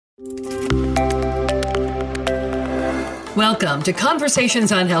Welcome to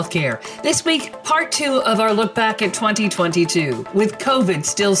Conversations on Healthcare. This week, part 2 of our look back at 2022, with COVID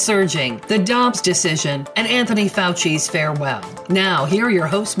still surging, the Dobbs decision, and Anthony Fauci's farewell. Now, here are your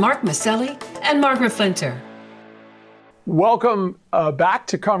hosts, Mark Maselli and Margaret Flinter. Welcome back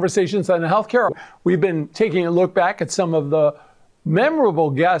to Conversations on Healthcare. We've been taking a look back at some of the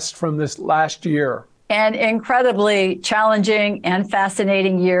memorable guests from this last year. An incredibly challenging and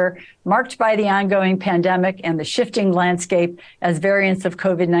fascinating year marked by the ongoing pandemic and the shifting landscape as variants of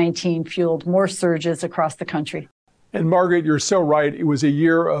COVID-19 fueled more surges across the country. And Margaret, you're so right. It was a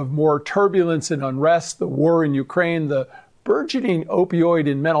year of more turbulence and unrest, the war in Ukraine, the burgeoning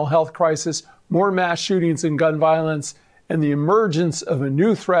opioid and mental health crisis, more mass shootings and gun violence, and the emergence of a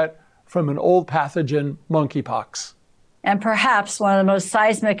new threat from an old pathogen, monkeypox. And perhaps one of the most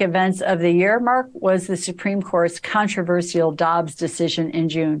seismic events of the year, Mark, was the Supreme Court's controversial Dobbs decision in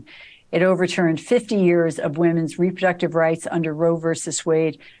June. It overturned 50 years of women's reproductive rights under Roe versus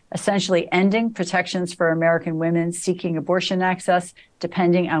Wade, essentially ending protections for American women seeking abortion access,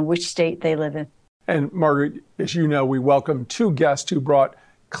 depending on which state they live in. And Margaret, as you know, we welcome two guests who brought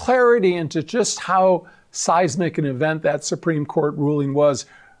clarity into just how seismic an event that Supreme Court ruling was.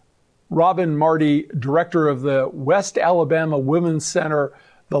 Robin Marty, director of the West Alabama Women's Center,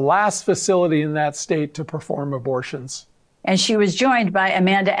 the last facility in that state to perform abortions. And she was joined by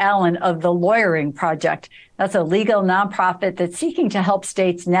Amanda Allen of the Lawyering Project. That's a legal nonprofit that's seeking to help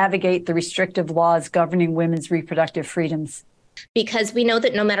states navigate the restrictive laws governing women's reproductive freedoms. Because we know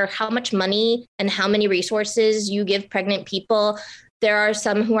that no matter how much money and how many resources you give pregnant people, there are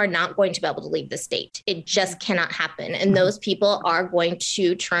some who are not going to be able to leave the state. It just cannot happen. And those people are going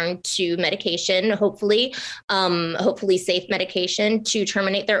to turn to medication, hopefully safe medication, to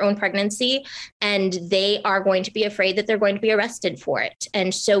terminate their own pregnancy. And they are going to be afraid that they're going to be arrested for it.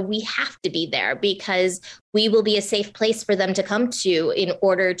 And so we have to be there because we will be a safe place for them to come to in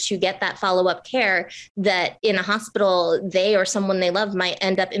order to get that follow-up care that in a hospital, they or someone they love might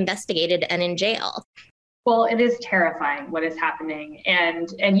end up investigated and in jail. Well, it is terrifying what is happening.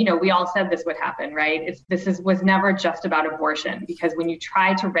 And you know, we all said this would happen, right? Was never just about abortion, because when you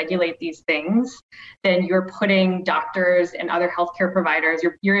try to regulate these things, then you're putting doctors and other healthcare providers,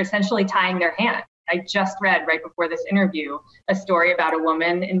 you're essentially tying their hands. I just read right before this interview a story about a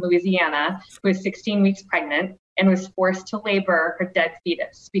woman in Louisiana who was 16 weeks pregnant and was forced to labor her dead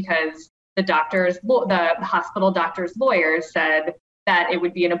fetus because the hospital doctor's lawyers said that it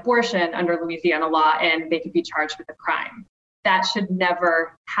would be an abortion under Louisiana law and they could be charged with a crime. That should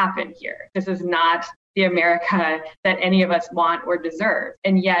never happen here. This is not the America that any of us want or deserve.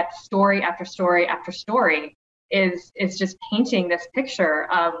 And yet story after story after story is just painting this picture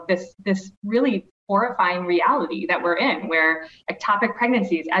of this really horrifying reality that we're in, where ectopic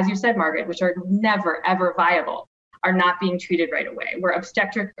pregnancies, as you said, Margaret, which are never, ever viable, are not being treated right away, where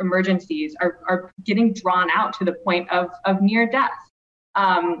obstetric emergencies are getting drawn out to the point of near death.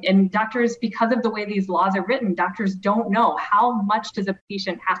 And doctors, because of the way these laws are written, doctors don't know how much does a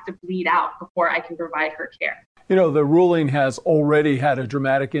patient have to bleed out before I can provide her care. You know, the ruling has already had a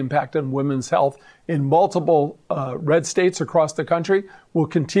dramatic impact on women's health in multiple red states across the country. We'll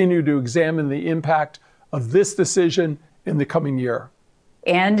continue to examine the impact of this decision in the coming year.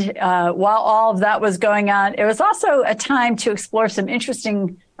 And while all of that was going on, it was also a time to explore some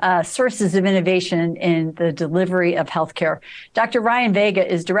interesting sources of innovation in the delivery of healthcare. Dr. Ryan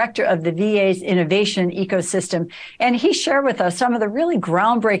Vega is director of the VA's innovation ecosystem, and he shared with us some of the really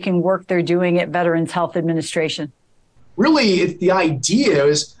groundbreaking work they're doing at Veterans Health Administration. Really, the idea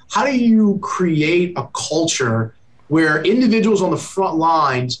is, how do you create a culture where individuals on the front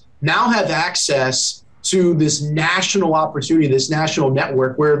lines now have access to this national opportunity, this national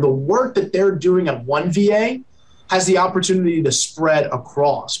network, where the work that they're doing at one VA has the opportunity to spread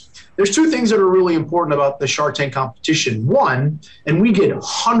across. There's two things that are really important about the Shark Tank competition. One, and we get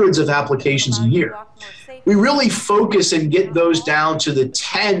hundreds of applications a year, we really focus and get those down to the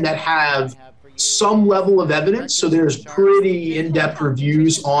 10 that have some level of evidence. So there's pretty in-depth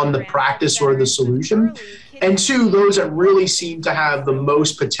reviews on the practice or the solution. And two, those that really seem to have the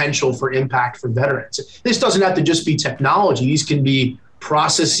most potential for impact for veterans. This doesn't have to just be technology. These can be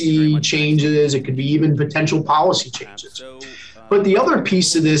processy changes. It could be even potential policy changes. But the other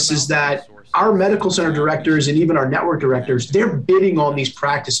piece of this is that our medical center directors and even our network directors, they're bidding on these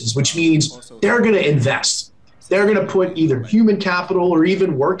practices, which means they're going to invest. They're going to put either human capital or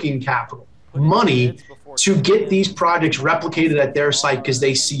even working capital, money, to get these projects replicated at their site because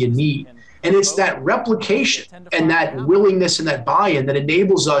they see a need. And it's that replication and that willingness and that buy-in that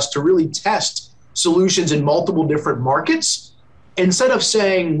enables us to really test solutions in multiple different markets. Instead of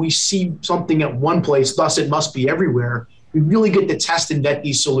saying we see something at one place, thus it must be everywhere, we really get to test and vet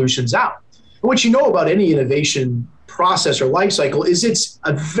these solutions out. And what you know about any innovation process or life cycle is it's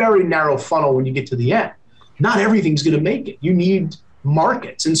a very narrow funnel when you get to the end. Not everything's going to make it. You need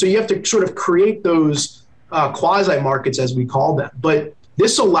markets. And so you have to sort of create those quasi markets, as we call them. But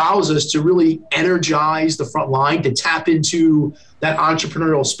this allows us to really energize the front line, to tap into that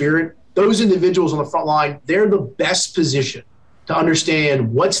entrepreneurial spirit. Those individuals on the front line, they're the best position to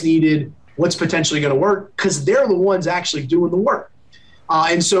understand what's needed, what's potentially going to work, because they're the ones actually doing the work.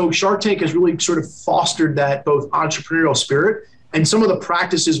 And so Shark Tank has really sort of fostered that both entrepreneurial spirit, and some of the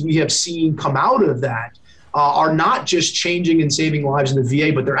practices we have seen come out of that are not just changing and saving lives in the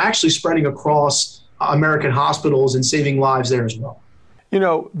VA, but they're actually spreading across American hospitals and saving lives there as well. You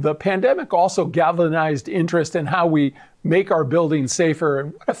know, the pandemic also galvanized interest in how we make our buildings safer.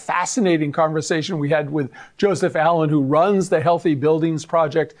 And what a fascinating conversation we had with Joseph Allen, who runs the Healthy Buildings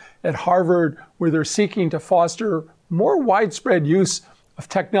Project at Harvard, where they're seeking to foster more widespread use of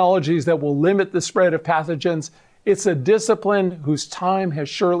technologies that will limit the spread of pathogens. It's a discipline whose time has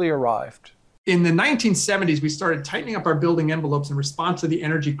surely arrived. In the 1970s, we started tightening up our building envelopes in response to the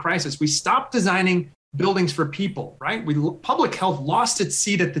energy crisis. We stopped designing buildings for people, right? Public health lost its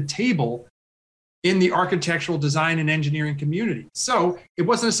seat at the table in the architectural design and engineering community. So it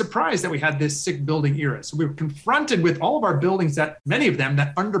wasn't a surprise that we had this sick building era. So we were confronted with all of our buildings, that many of them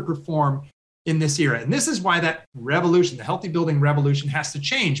that underperform in this era. And this is why that revolution, the healthy building revolution, has to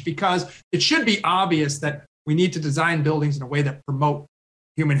change, because it should be obvious that we need to design buildings in a way that promote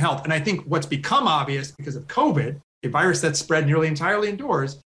human health. And I think what's become obvious because of COVID, a virus that's spread nearly entirely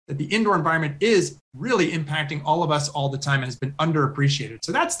indoors, that the indoor environment is really impacting all of us all the time and has been underappreciated.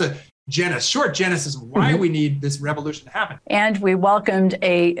 So that's the short genesis of why we need this revolution to happen. And we welcomed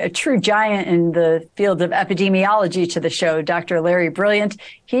a true giant in the field of epidemiology to the show, Dr. Larry Brilliant.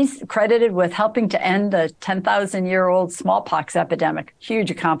 He's credited with helping to end the 10,000-year-old smallpox epidemic. Huge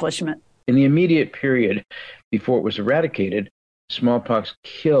accomplishment. In the immediate period before it was eradicated, smallpox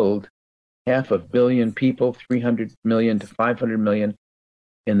killed 500 million people, 300 million to 500 million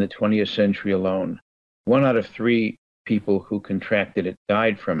in the 20th century alone. 1 out of 3 people who contracted it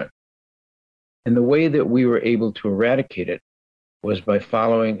died from it. And the way that we were able to eradicate it was by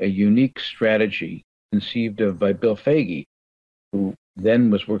following a unique strategy conceived of by Bill Foege, who then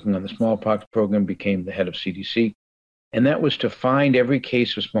was working on the smallpox program, became the head of CDC. And that was to find every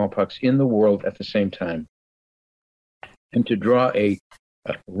case of smallpox in the world at the same time, and to draw a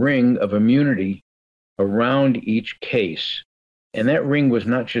ring of immunity around each case. And that ring was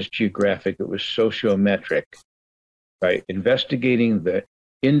not just geographic, it was sociometric. By investigating the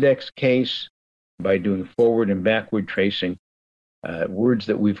index case, by doing forward and backward tracing, words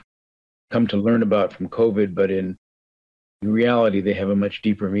that we've come to learn about from COVID, but in reality, they have a much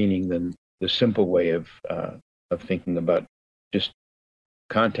deeper meaning than the simple way of thinking about just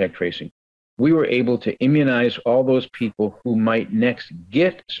contact tracing. We were able to immunize all those people who might next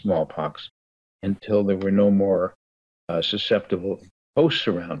get smallpox until there were no more susceptible hosts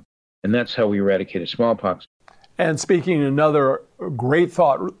around. And that's how we eradicated smallpox. And speaking, another great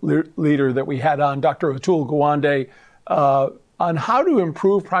thought leader that we had on, Dr. Atul Gawande, on how to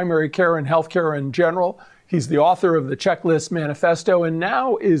improve primary care and healthcare in general. He's the author of the Checklist Manifesto and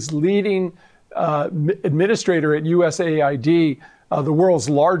now is leading administrator at USAID, the world's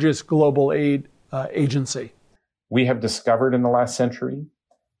largest global aid agency. We have discovered in the last century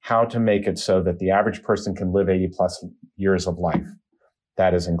how to make it so that the average person can live 80 plus years of life.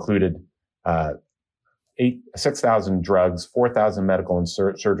 That has included 6,000 drugs, 4,000 medical and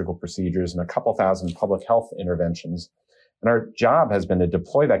surgical procedures, and a couple thousand public health interventions. And our job has been to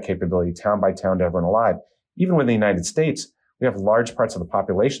deploy that capability town by town to everyone alive. Even within the United States, we have large parts of the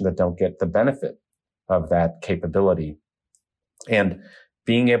population that don't get the benefit of that capability. And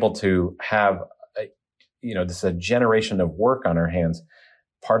being able to have, this is a generation of work on our hands.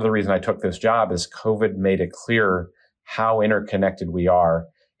 Part of the reason I took this job is COVID made it clear how interconnected we are.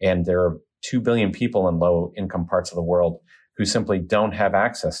 And there are 2 billion people in low income parts of the world who simply don't have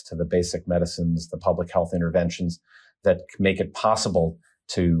access to the basic medicines, the public health interventions that make it possible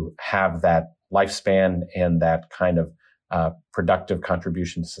to have that lifespan and that kind of productive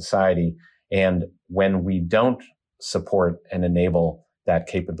contribution to society. And when we don't support and enable that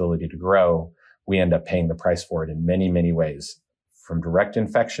capability to grow, we end up paying the price for it in many, many ways, from direct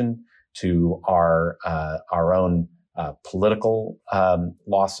infection to our own political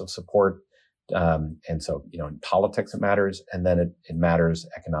loss of support. And so, in politics it matters, and then it matters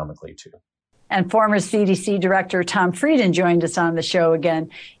economically too. And former CDC Director Tom Frieden joined us on the show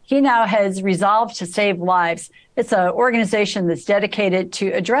again. He now has Resolve to Save Lives. It's an organization that's dedicated to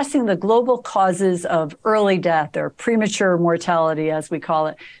addressing the global causes of early death or premature mortality, as we call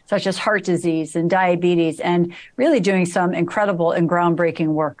it, such as heart disease and diabetes, and really doing some incredible and groundbreaking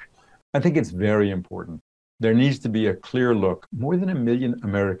work. I think it's very important. There needs to be a clear look. More than 1 million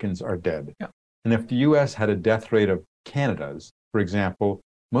Americans are dead. Yeah. And if the U.S. had a death rate of Canada's, for example,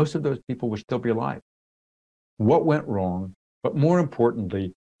 most of those people would still be alive. What went wrong? But more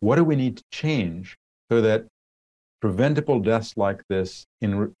importantly, what do we need to change so that preventable deaths like this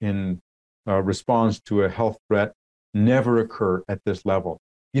in response to a health threat never occur at this level?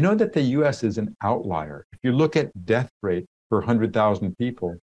 You know that the U.S. is an outlier. If you look at death rate per 100,000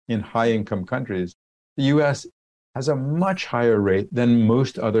 people in high-income countries, the U.S. has a much higher rate than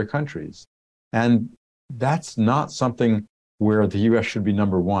most other countries. And that's not something where the U.S. should be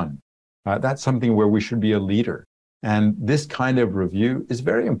number one. That's something where we should be a leader. And this kind of review is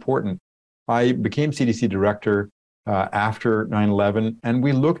very important. I became CDC director after 9/11, and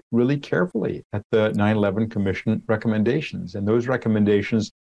we looked really carefully at the 9/11 Commission recommendations. And those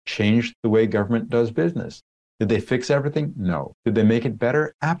recommendations changed the way government does business. Did they fix everything? No. Did they make it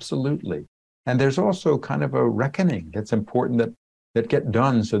better? Absolutely. And there's also kind of a reckoning that's important that get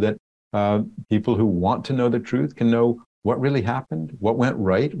done so that people who want to know the truth can know what really happened, what went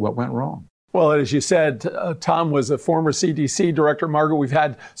right, what went wrong. Well, as you said, Tom was a former CDC director. Margaret, we've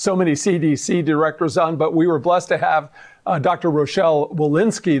had so many CDC directors on, but we were blessed to have Dr. Rochelle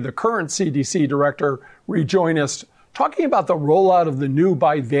Walensky, the current CDC director, rejoin us, talking about the rollout of the new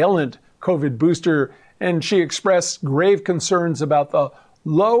bivalent COVID booster. And she expressed grave concerns about the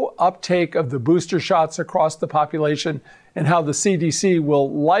low uptake of the booster shots across the population and how the CDC will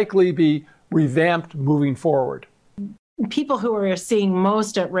likely be revamped moving forward. People who are seeing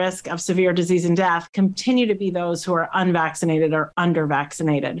most at risk of severe disease and death continue to be those who are unvaccinated or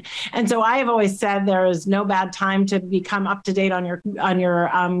under-vaccinated. And so I have always said there is no bad time to become up to date on your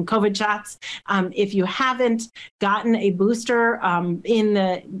COVID shots. If you haven't gotten a booster in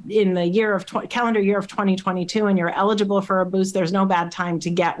the year of calendar year of 2022 and you're eligible for a boost, there's no bad time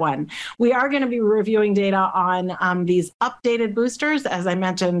to get one. We are going to be reviewing data on these updated boosters, as I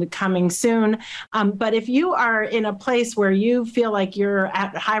mentioned, coming soon. But if you are in a place where you feel like you're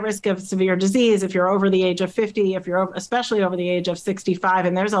at high risk of severe disease, if you're over the age of 50, if you're especially over the age of 65,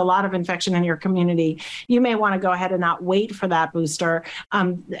 and there's a lot of infection in your community, you may want to go ahead and not wait for that booster,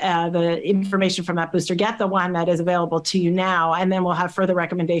 the information from that booster. Get the one that is available to you now, and then we'll have further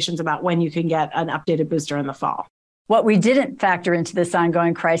recommendations about when you can get an updated booster in the fall. What we didn't factor into this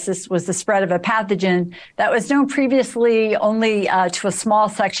ongoing crisis was the spread of a pathogen that was known previously only to a small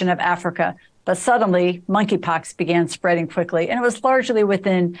section of Africa. But suddenly, monkeypox began spreading quickly, and it was largely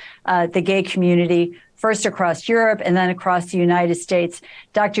within the gay community, first across Europe and then across the United States.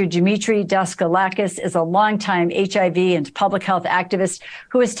 Dr. Dimitri Daskalakis is a longtime HIV and public health activist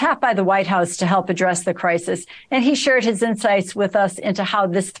who was tapped by the White House to help address the crisis, and he shared his insights with us into how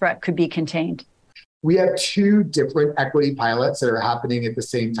this threat could be contained. We have two different equity pilots that are happening at the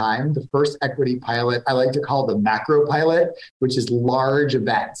same time. The first equity pilot, I like to call the macro pilot, which is large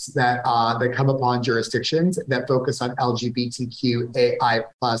events that come upon jurisdictions that focus on LGBTQAI+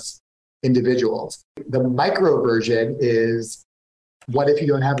 individuals. The micro version is, what if you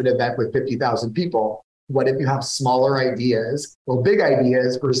don't have an event with 50,000 people? What if you have smaller ideas, big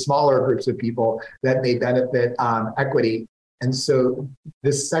ideas for smaller groups of people that may benefit equity? And so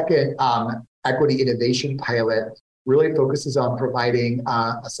this second equity innovation pilot really focuses on providing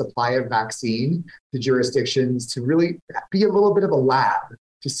a supply of vaccine to jurisdictions to really be a little bit of a lab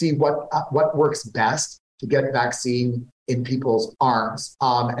to see what works best to get vaccine in people's arms.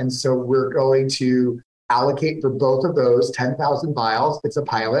 And so we're going to allocate for both of those 10,000 vials. It's a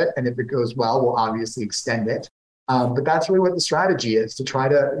pilot, and if it goes well, we'll obviously extend it. But that's really what the strategy is, to try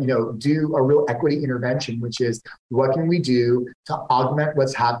to, do a real equity intervention, which is what can we do to augment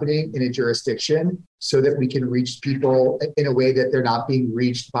what's happening in a jurisdiction so that we can reach people in a way that they're not being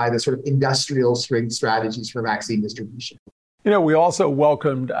reached by the sort of industrial strength strategies for vaccine distribution. We also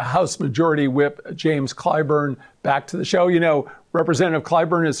welcomed House Majority Whip James Clyburn back to the show. Representative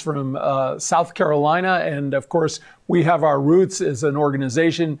Clyburn is from South Carolina. And of course, we have our roots as an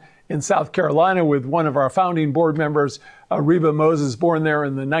organization in South Carolina with one of our founding board members, Reba Moses, born there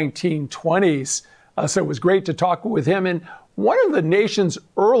in the 1920s. So it was great to talk with him. And one of the nation's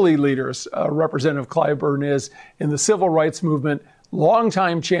early leaders, Representative Clyburn, is in the civil rights movement,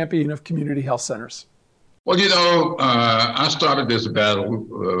 longtime champion of community health centers. Well, I started this battle.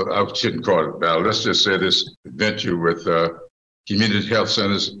 I shouldn't call it a battle. Let's just say this venture with community health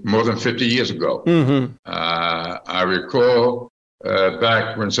centers more than 50 years ago. Mm-hmm. I recall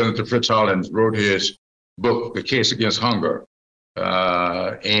back when Senator Fritz Hollins wrote his book, The Case Against Hunger,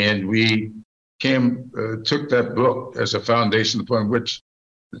 and we took that book as a foundation upon which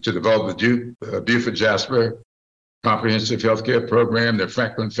to develop the Buford Jasper Comprehensive Healthcare Program, the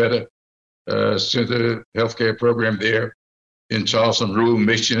Franklin Feta Center Healthcare Program there in Charleston, rural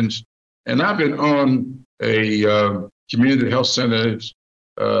missions. And I've been on a community health centers,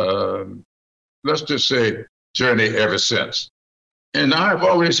 let's just say, journey ever since. And I've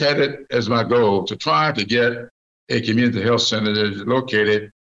always had it as my goal to try to get a community health center that is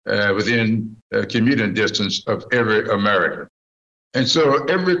located within commuting distance of every American. And so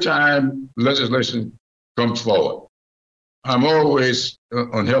every time legislation comes forward, I'm always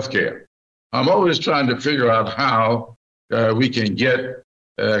on healthcare. I'm always trying to figure out how we can get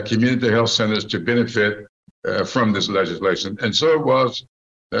community health centers to benefit from this legislation. And so it was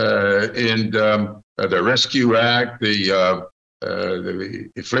in the Rescue Act, the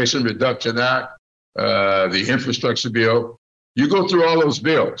Inflation Reduction Act, the Infrastructure Bill. You go through all those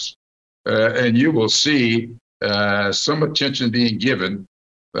bills, and you will see some attention being given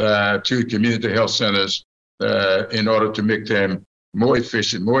to community health centers in order to make them more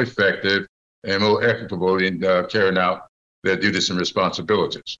efficient, more effective, and more equitable in carrying out their duties and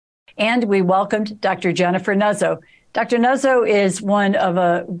responsibilities. And we welcomed Dr. Jennifer Nuzzo. Dr. Nuzzo is one of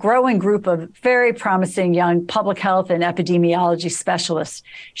a growing group of very promising young public health and epidemiology specialists.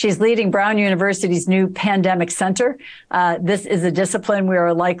 She's leading Brown University's new pandemic center. This is a discipline we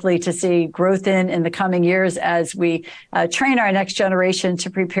are likely to see growth in the coming years as we train our next generation to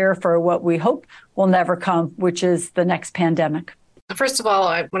prepare for what we hope will never come, which is the next pandemic. First of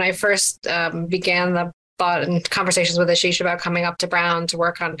all, when I first began the thought and conversations with Ashish about coming up to Brown to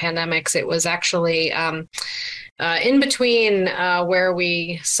work on pandemics, it was actually in between where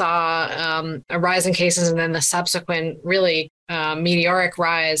we saw a rise in cases and then the subsequent really meteoric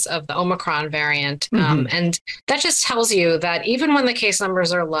rise of the Omicron variant. And that just tells you that even when the case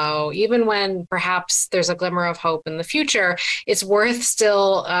numbers are low, even when perhaps there's a glimmer of hope in the future, it's worth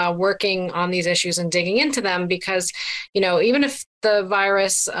still working on these issues and digging into them because, even if the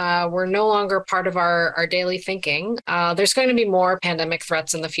virus were no longer part of our daily thinking, there's going to be more pandemic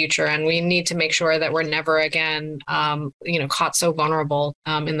threats in the future. And we need to make sure that we're never again, caught so vulnerable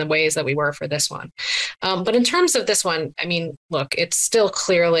in the ways that we were for this one. But in terms of this one, look, it's still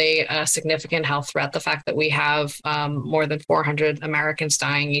clearly a significant health threat. The fact that we have more than 400 Americans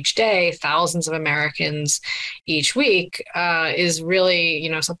dying each day, thousands of Americans each week is really,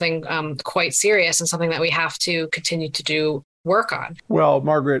 something quite serious and something that we have to continue to do work on. Well,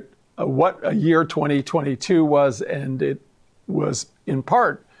 Margaret, what a year 2022 was, and it was in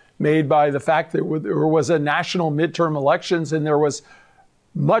part made by the fact that there was a national midterm elections, and there was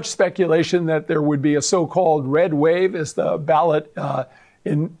much speculation that there would be a so-called red wave as the ballot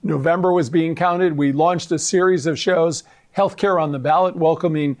in November was being counted. We launched a series of shows, Healthcare on the Ballot,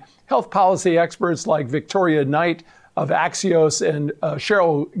 welcoming health policy experts like Victoria Knight of Axios and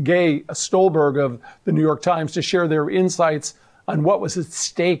Cheryl Gay Stolberg of the New York Times to share their insights on what was at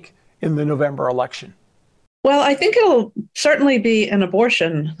stake in the November election. Well, I think it'll certainly be an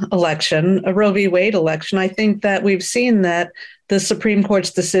abortion election, a Roe v. Wade election. I think that we've seen that the Supreme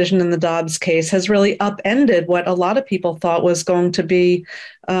Court's decision in the Dobbs case has really upended what a lot of people thought was going to be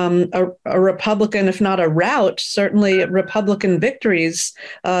a Republican, if not a rout, certainly Republican victories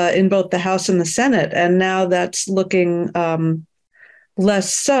in both the House and the Senate. And now that's looking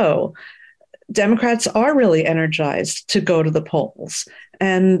less so. Democrats are really energized to go to the polls,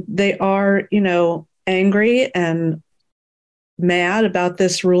 and they are, angry and mad about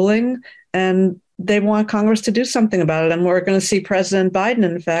this ruling, and they want Congress to do something about it. And we're going to see President Biden,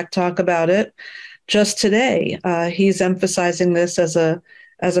 in fact, talk about it just today. He's emphasizing this as a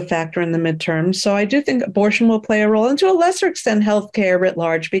factor in the midterms. So I do think abortion will play a role, and to a lesser extent, healthcare writ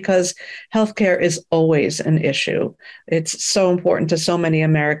large, because healthcare is always an issue. It's so important to so many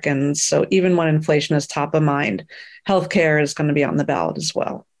Americans. So even when inflation is top of mind, healthcare is going to be on the ballot as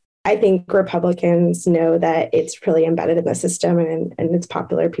well. I think Republicans know that it's really embedded in the system and it's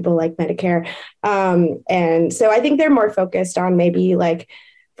popular. People like Medicare. And so I think they're more focused on maybe like, if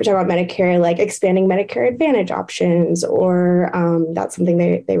we're talking about Medicare, like expanding Medicare Advantage options, or that's something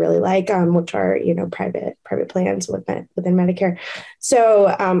they really like, which are, private plans within Medicare.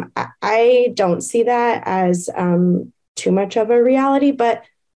 So I don't see that as too much of a reality, but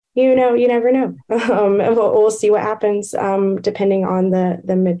you never know. We'll see what happens depending on the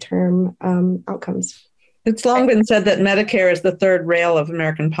midterm outcomes. It's long been said that Medicare is the third rail of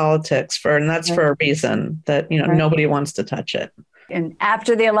American politics, and that's for a reason, that nobody wants to touch it. And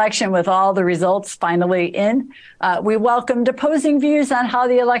after the election, with all the results finally in, we welcomed opposing views on how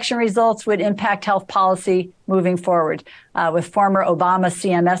the election results would impact health policy moving forward, with former Obama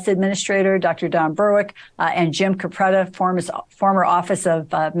CMS Administrator Dr. Don Berwick and Jim Capretta, former Office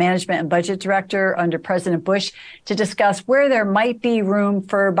of Management and Budget Director under President Bush, to discuss where there might be room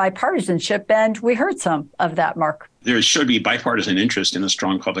for bipartisanship. And we heard some of that, Mark. There should be bipartisan interest in a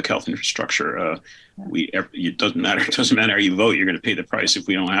strong public health infrastructure. It doesn't matter. It doesn't matter how you vote. You're going to pay the price if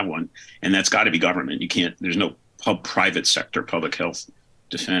we don't have one, and that's got to be government. You can't. There's no private sector public health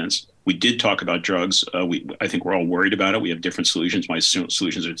defense. We did talk about drugs. I think we're all worried about it. We have different solutions. My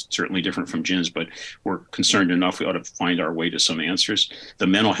solutions are certainly different from Jim's, but we're concerned enough. We ought to find our way to some answers. The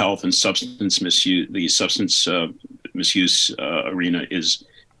mental health and substance misuse, misuse arena is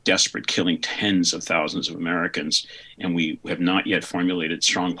desperate, killing tens of thousands of Americans. And we have not yet formulated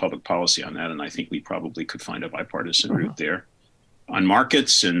strong public policy on that. And I think we probably could find a bipartisan route there. On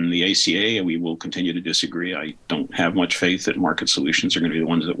markets and the ACA, we will continue to disagree. I don't have much faith that market solutions are going to be the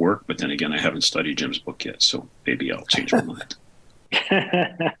ones that work. But then again, I haven't studied Jim's book yet, so maybe I'll change my mind.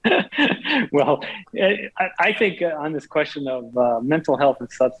 Well, I think on this question of mental health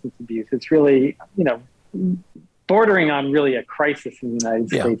and substance abuse, it's really, bordering on really a crisis in the United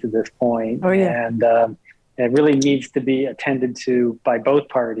States at this point. Oh, yeah. And it really needs to be attended to by both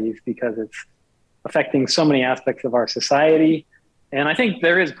parties because it's affecting so many aspects of our society. And I think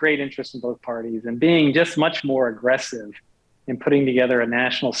there is great interest in both parties and being just much more aggressive in putting together a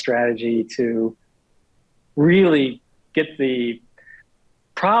national strategy to really get the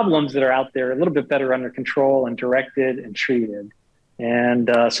problems that are out there a little bit better under control and directed and treated. And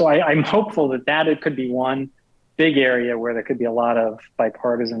so I'm hopeful that it could be one big area where there could be a lot of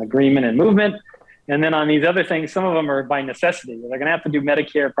bipartisan agreement and movement. And then on these other things, some of them are by necessity. They're going to have to do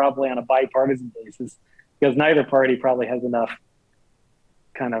Medicare probably on a bipartisan basis because neither party probably has enough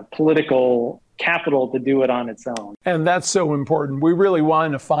kind of political capital to do it on its own. And that's so important. We really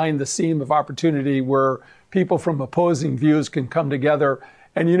want to find the seam of opportunity where people from opposing views can come together.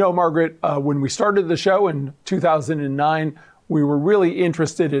 And Margaret, when we started the show in 2009, we were really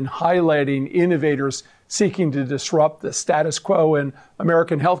interested in highlighting innovators seeking to disrupt the status quo in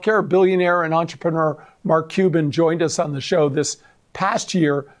American healthcare. Billionaire and entrepreneur Mark Cuban joined us on the show this past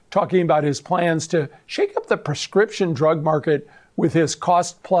year, talking about his plans to shake up the prescription drug market with his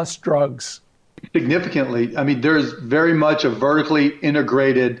cost-plus drugs. Significantly. I mean, there's very much a vertically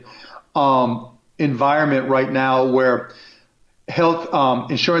integrated environment right now where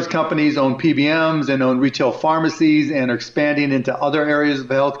health insurance companies own PBMs and own retail pharmacies and are expanding into other areas of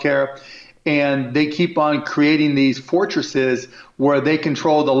healthcare. And they keep on creating these fortresses where they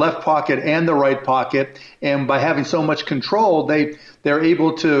control the left pocket and the right pocket. And by having so much control, they're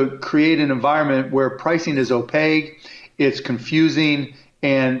able to create an environment where pricing is opaque, it's confusing,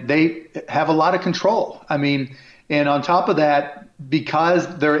 and they have a lot of control. I mean, and on top of that, because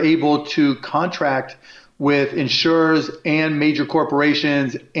they're able to contract with insurers and major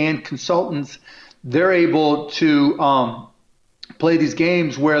corporations and consultants, they're able to play these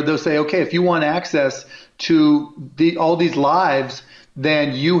games where they'll say, okay, if you want access to all these lives,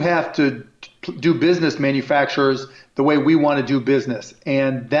 then you have to do business, manufacturers, the way we want to do business.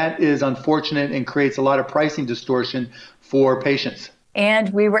 And that is unfortunate and creates a lot of pricing distortion for patients. And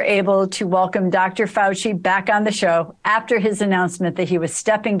we were able to welcome Dr. Fauci back on the show after his announcement that he was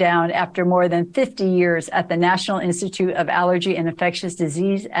stepping down after more than 50 years at the National Institute of Allergy and Infectious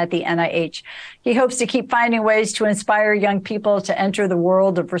Disease at the NIH. He hopes to keep finding ways to inspire young people to enter the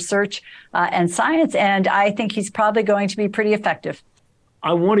world of research and science, and I think he's probably going to be pretty effective.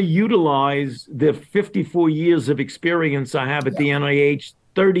 I want to utilize the 54 years of experience I have at the NIH,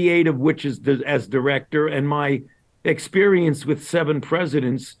 38 of which is as director, and my experience with 7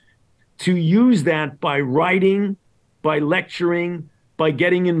 presidents, to use that by writing, by lecturing, by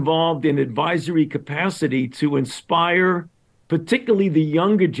getting involved in advisory capacity to inspire particularly the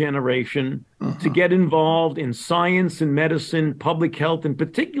younger generation to get involved in science and medicine, public health, and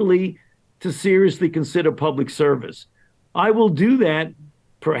particularly to seriously consider public service. I will do that,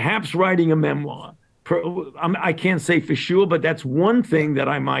 perhaps writing a memoir. I can't say for sure, but that's one thing that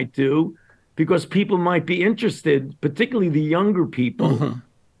I might do, because people might be interested, particularly the younger people,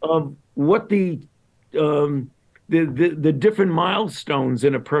 of what the different milestones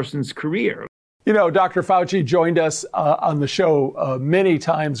in a person's career. Dr. Fauci joined us on the show many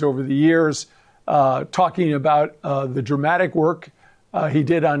times over the years, talking about the dramatic work he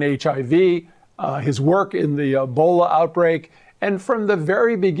did on HIV, his work in the Ebola outbreak, and from the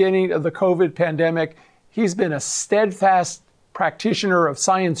very beginning of the COVID pandemic, He's been a steadfast practitioner of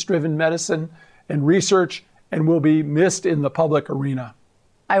science-driven medicine and research and will be missed in the public arena.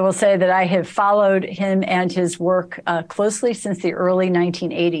 I will say that I have followed him and his work closely since the early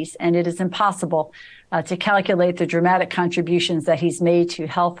 1980s, and it is impossible to calculate the dramatic contributions that he's made to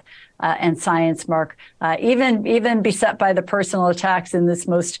health and science, Mark, even beset by the personal attacks in this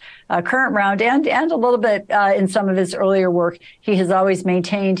most current round and a little bit in some of his earlier work. He has always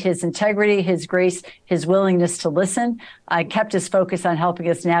maintained his integrity, his grace, his willingness to listen, kept his focus on helping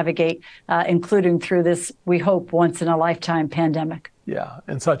us navigate, including through this, we hope, once in a lifetime pandemic. Yeah,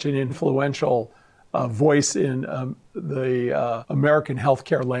 and such an influential voice in the American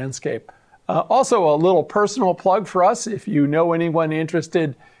healthcare landscape. Also, a little personal plug for us. If you know anyone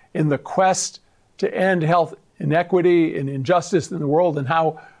interested in the quest to end health inequity and injustice in the world and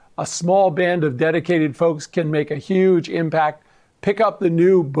how a small band of dedicated folks can make a huge impact, pick up the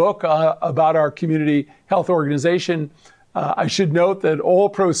new book about our community health organization. I should note that all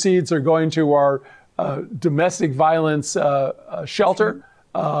proceeds are going to our domestic violence shelter,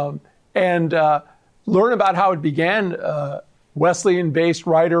 and learn about how it began. Wesleyan-based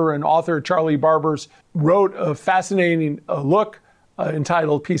writer and author Charlie Barbers wrote a fascinating look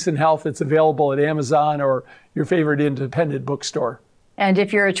entitled Peace and Health. It's available at Amazon or your favorite independent bookstore. And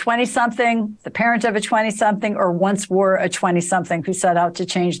if you're a 20-something, the parent of a 20-something, or once were a 20-something who set out to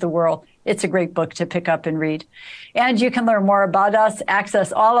change the world, it's a great book to pick up and read. And you can learn more about us,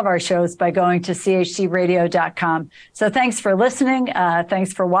 access all of our shows by going to chcradio.com. So thanks for listening.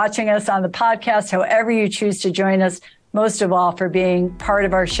 Thanks for watching us on the podcast, however you choose to join us. Most of all, for being part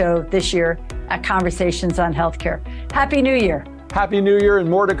of our show this year at Conversations on Healthcare. Happy New Year. Happy New Year, and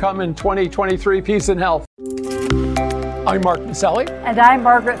more to come in 2023. Peace and health. I'm Mark Maselli. And I'm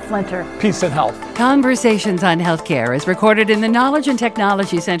Margaret Flinter. Peace and health. Conversations on Healthcare is recorded in the Knowledge and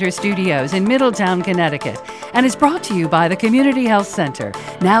Technology Center studios in Middletown, Connecticut, and is brought to you by the Community Health Center,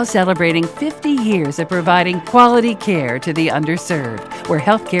 now celebrating 50 years of providing quality care to the underserved, where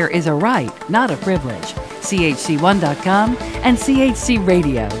healthcare is a right, not a privilege. CHC1.com and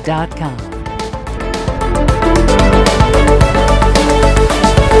CHCRadio.com.